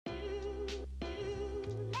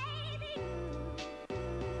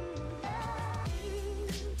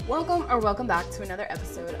Welcome back to another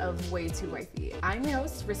episode of Way Too Wifey. I'm your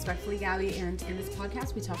host, respectfully Gabby, and in this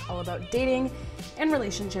podcast we talk all about dating and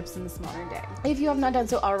relationships in this modern day. If you have not done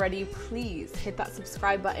so already, please hit that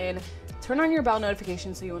subscribe button, turn on your bell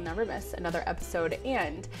notification so you will never miss another episode,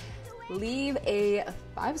 and leave a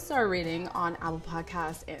 5-star rating on Apple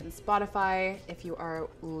Podcasts and Spotify if you are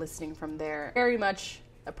listening from there. Very much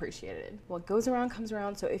appreciated. What goes around comes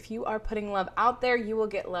around, so if you are putting love out there, you will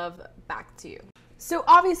get love back to you. So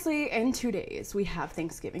obviously in 2 days we have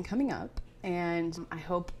Thanksgiving coming up, and I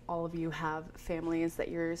hope all of you have families that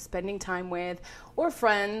you're spending time with, or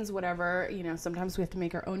friends, whatever. Sometimes we have to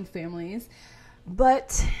make our own families,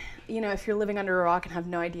 but if you're living under a rock and have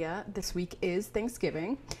no idea, this week is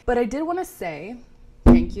Thanksgiving. But I did want to say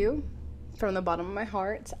thank you from the bottom of my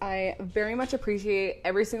heart. I very much appreciate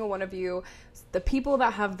every single one of you, the people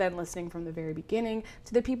that have been listening from the very beginning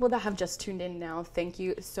to the people that have just tuned in now. Thank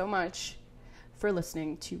you so much for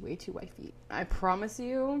listening to Way Too Wifey. I promise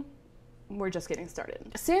you, we're just getting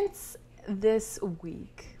started. Since this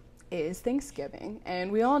week is Thanksgiving,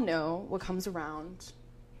 and we all know what comes around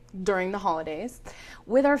during the holidays,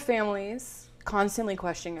 with our families constantly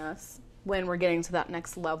questioning us when we're getting to that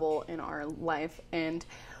next level in our life. And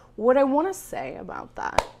what I want to say about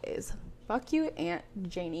that is, fuck you, Aunt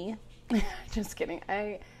Janie. Just kidding.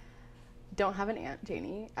 I don't have an Aunt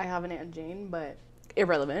Janie. I have an Aunt Jane, but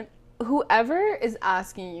irrelevant. Whoever is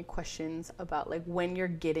asking you questions about when you're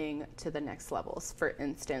getting to the next levels, for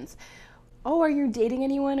instance, oh, are you dating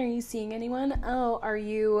anyone? Are you seeing anyone? Oh, are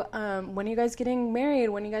you, when are you guys getting married?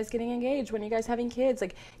 When are you guys getting engaged? When are you guys having kids?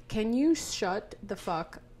 Can you shut the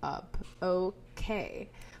fuck up? Okay.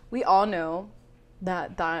 We all know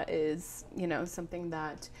that is, something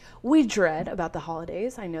that we dread about the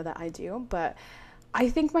holidays. I know that I do, but I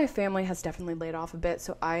think my family has definitely laid off a bit,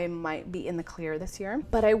 so I might be in the clear this year.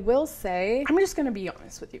 But I will say, I'm just going to be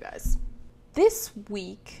honest with you guys. This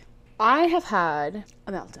week, I have had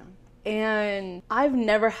a meltdown. And I've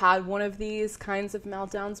never had one of these kinds of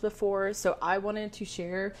meltdowns before, so I wanted to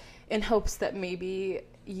share in hopes that maybe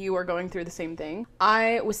you are going through the same thing.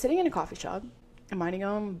 I was sitting in a coffee shop, minding my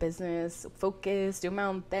own business, focused, doing my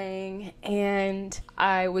own thing, and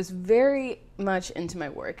I was very much into my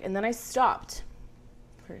work. And then I stopped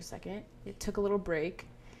for a second. It took a little break,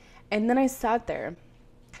 and then I sat there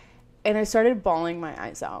and I started bawling my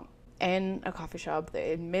eyes out in a coffee shop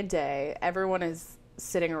in midday. Everyone is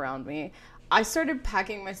sitting around me. I started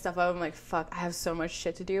packing my stuff up. I'm like, fuck, I have so much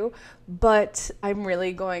shit to do, but I'm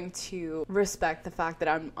really going to respect the fact that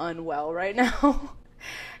I'm unwell right now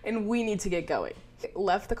and we need to get going.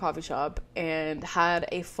 Left the coffee shop and had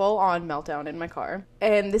a full-on meltdown in my car.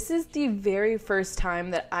 And this is the very first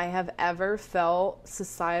time that I have ever felt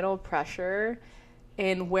societal pressure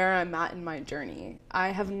in where I'm at in my journey. I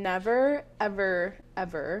have never, ever,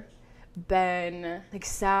 ever been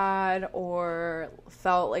sad or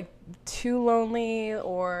felt too lonely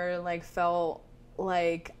or felt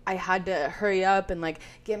like I had to hurry up and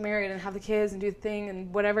get married and have the kids and do the thing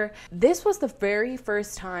and whatever. This was the very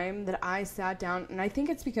first time that I sat down, and I think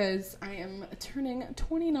it's because I am turning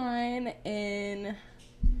 29 in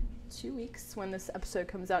 2 weeks when this episode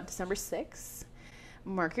comes out, December 6th.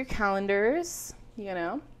 Mark your calendars,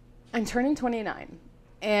 I'm turning 29.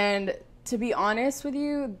 And to be honest with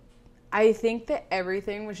you, I think that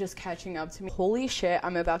everything was just catching up to me. Holy shit,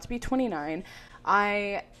 I'm about to be 29.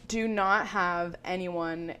 I do not have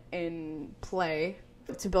anyone in play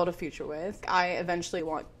to build a future with. I eventually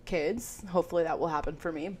want kids. Hopefully that will happen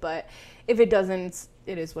for me. But if it doesn't,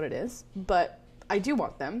 it is what it is. But I do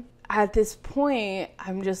want them. At this point,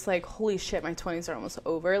 I'm just holy shit, my 20s are almost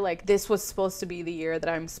over. This was supposed to be the year that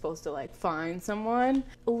I'm supposed to find someone.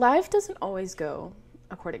 Life doesn't always go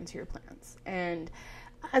according to your plans. And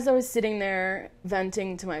as I was sitting there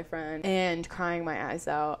venting to my friend and crying my eyes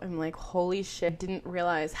out, I'm like, holy shit, didn't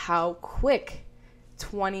realize how quick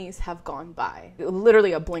 20s have gone by.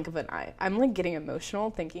 Literally a blink of an eye. I'm getting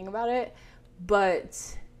emotional thinking about it,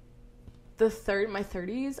 but my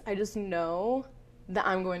 30s, I just know that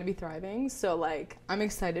I'm going to be thriving. So I'm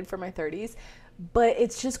excited for my 30s. But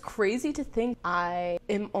it's just crazy to think I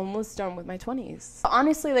am almost done with my 20s.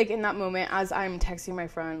 Honestly, in that moment, as I'm texting my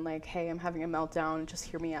friend, hey, I'm having a meltdown, just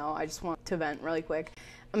hear me out. I just want to vent really quick.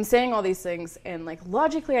 I'm saying all these things, and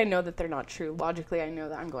logically, I know that they're not true. Logically, I know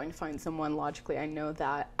that I'm going to find someone. Logically, I know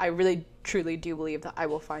that I really, truly do believe that I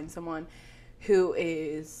will find someone who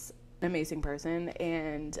is an amazing person.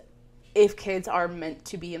 And if kids are meant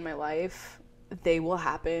to be in my life, they will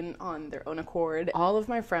happen on their own accord. All of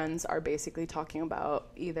my friends are basically talking about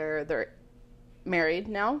either they're married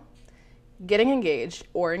now, getting engaged,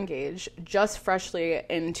 or engaged, just freshly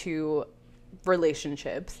into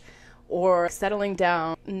relationships or settling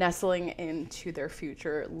down, nestling into their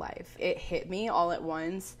future life. It hit me all at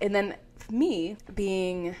once. And then me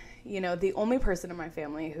being, the only person in my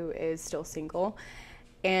family who is still single,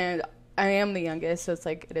 and I am the youngest, so it's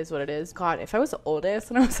like, it is what it is. God, if I was the oldest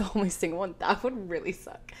and I was the only single one, that would really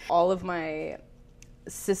suck. All of my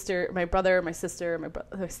sister, my brother, my sister,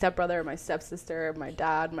 my stepbrother, my stepsister, my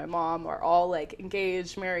dad, my mom are all like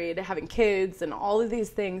engaged, married, having kids, and all of these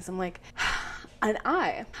things. I'm like, and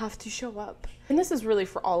I have to show up. And this is really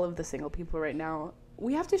for all of the single people right now.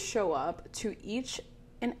 We have to show up to each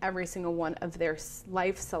and every single one of their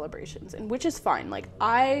life celebrations, and which is fine. Like,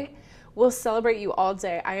 I will celebrate you all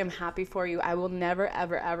day. I am happy for you. I will never,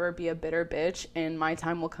 ever, ever be a bitter bitch, and my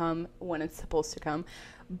time will come when it's supposed to come.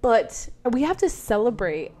 But we have to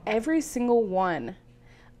celebrate every single one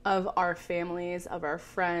of our families, of our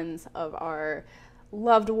friends, of our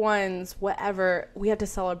loved ones, whatever. We have to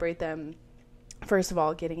celebrate them, first of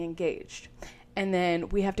all, getting engaged. And then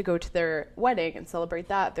we have to go to their wedding and celebrate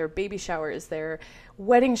that, their baby showers, their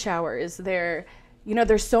wedding showers, there's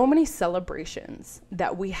so many celebrations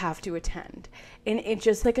that we have to attend. And it's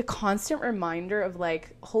just like a constant reminder of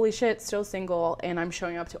like, holy shit, still single, and I'm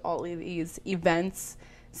showing up to all of these events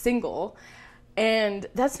single. And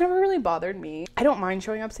that's never really bothered me. I don't mind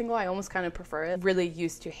showing up single. I almost kind of prefer it. Really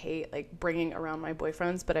used to hate like bringing around my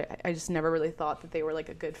boyfriends, but I just never really thought that they were like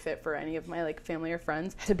a good fit for any of my like family or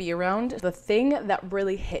friends to be around. The thing that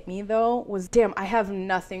really hit me though was, damn, I have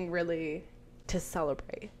nothing really to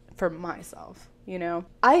celebrate for myself.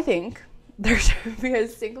 I think there should be a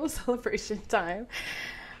single celebration time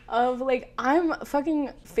of like, I'm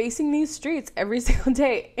fucking facing these streets every single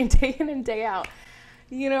day and day in and day out.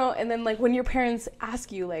 And then like when your parents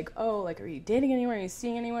ask you like, oh, like, are you dating anyone? Are you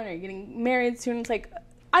seeing anyone? Are you getting married soon? It's like,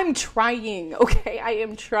 I'm trying, okay? I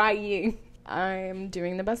am trying. I'm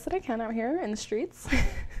doing the best that I can out here in the streets.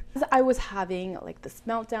 I was having like this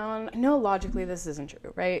meltdown. I know logically this isn't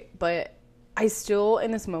true, right? But I still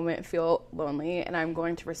in this moment feel lonely, and I'm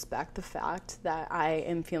going to respect the fact that I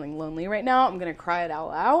am feeling lonely right now. I'm going to cry it out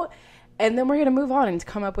loud. And then we're going to move on and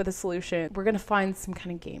come up with a solution. We're going to find some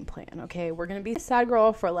kind of game plan, okay? We're going to be a sad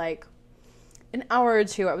girl for like an hour or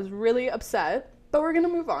two. I was really upset, but we're going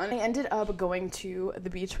to move on. I ended up going to the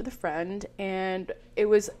beach with a friend, and it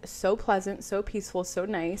was so pleasant, so peaceful, so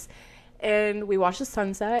nice. And we watched the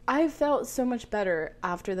sunset. I felt so much better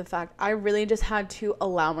after the fact. I really just had to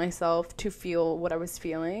allow myself to feel what I was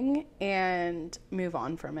feeling and move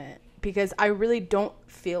on from it, because I really don't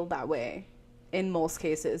feel that way in most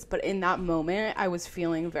cases, but in that moment I was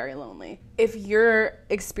feeling very lonely. If you're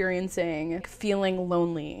experiencing feeling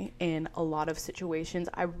lonely in a lot of situations,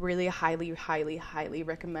 I really highly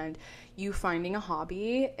recommend you finding a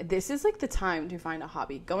hobby. This is like the time to find a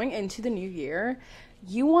hobby. Going into the new year,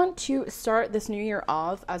 you want to start this new year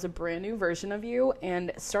off as a brand new version of you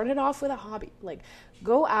and start it off with a hobby. Like,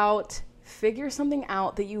 go out, figure something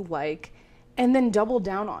out that you like, and then double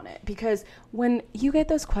down on it. Because when you get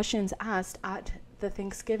those questions asked at the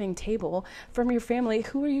Thanksgiving table from your family,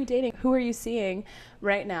 who are you dating? Who are you seeing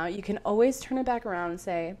right now? You can always turn it back around and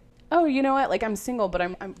say, oh, you know what? Like, I'm single, but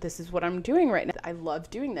I'm this is what I'm doing right now. I love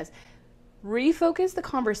doing this. Refocus the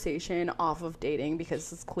conversation off of dating,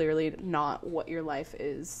 because it's clearly not what your life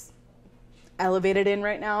is elevated in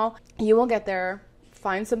right now. You will get there.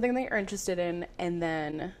 Find something that you're interested in, and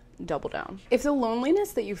then double down. If the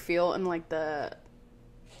loneliness that you feel and like the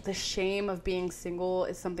shame of being single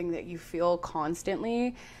is something that you feel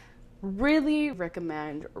constantly, really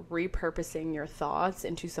recommend repurposing your thoughts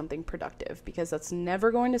into something productive, because that's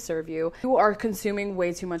never going to serve you. You are consuming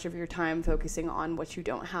way too much of your time focusing on what you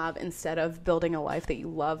don't have instead of building a life that you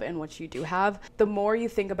love and what you do have. The more you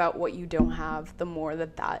think about what you don't have, the more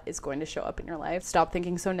that is going to show up in your life. Stop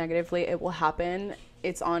thinking so negatively. It will happen.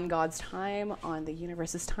 It's on God's time, on the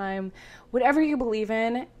universe's time. Whatever you believe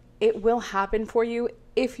in, it will happen for you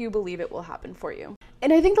if you believe it will happen for you.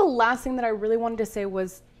 And I think the last thing that I really wanted to say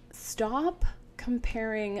was, stop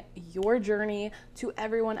comparing your journey to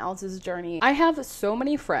everyone else's journey. I have so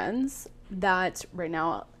many friends that right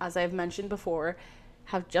now, as I've mentioned before,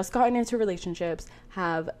 have just gotten into relationships,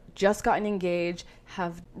 have just gotten engaged,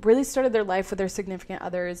 have really started their life with their significant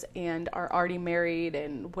others, and are already married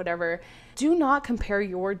and whatever. Do not compare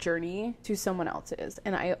your journey to someone else's.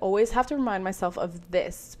 And I always have to remind myself of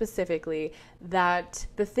this specifically, that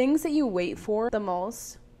the things that you wait for the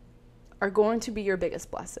most are going to be your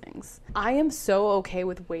biggest blessings. I am so okay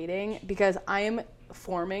with waiting, because I am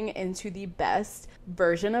forming into the best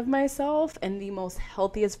version of myself and the most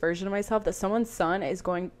healthiest version of myself that someone's son is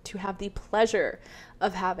going to have the pleasure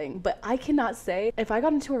of having. But I cannot say if I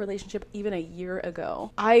got into a relationship even a year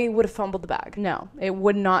ago, I would have fumbled the bag. No, it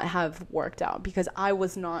would not have worked out because I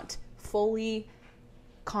was not fully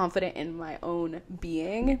confident in my own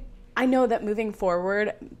being. I know that moving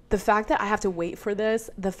forward, the fact that I have to wait for this,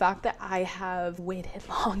 the fact that I have waited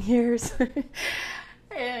long years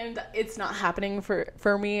and it's not happening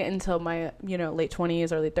for me until my, late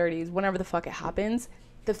 20s, early 30s, whenever the fuck it happens.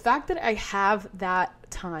 The fact that I have that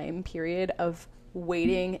time period of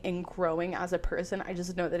waiting and growing as a person, I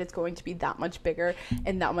just know that it's going to be that much bigger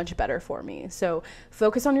and that much better for me. So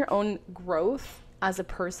focus on your own growth as a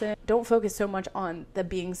person. Don't focus so much on the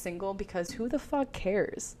being single because who the fuck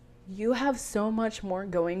cares? You have so much more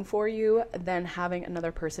going for you than having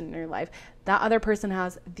another person in your life. That other person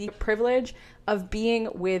has the privilege of being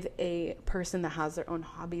with a person that has their own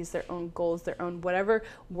hobbies, their own goals, their own whatever.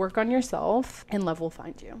 Work on yourself and love will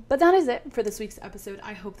find you. But that is it for this week's episode.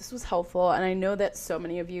 I hope this was helpful. And I know that so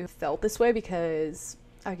many of you felt this way because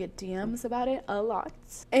I get DMs about it a lot.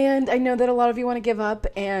 And I know that a lot of you want to give up.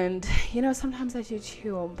 And, sometimes I do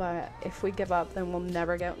too. But if we give up, then we'll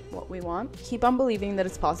never get what we want. Keep on believing that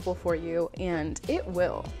it's possible for you. And it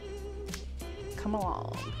will. Come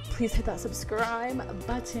along. Please hit that subscribe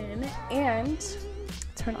button. And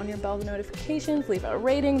turn on your bell notifications. Leave a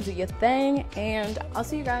rating. Do your thing. And I'll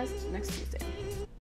see you guys next Tuesday.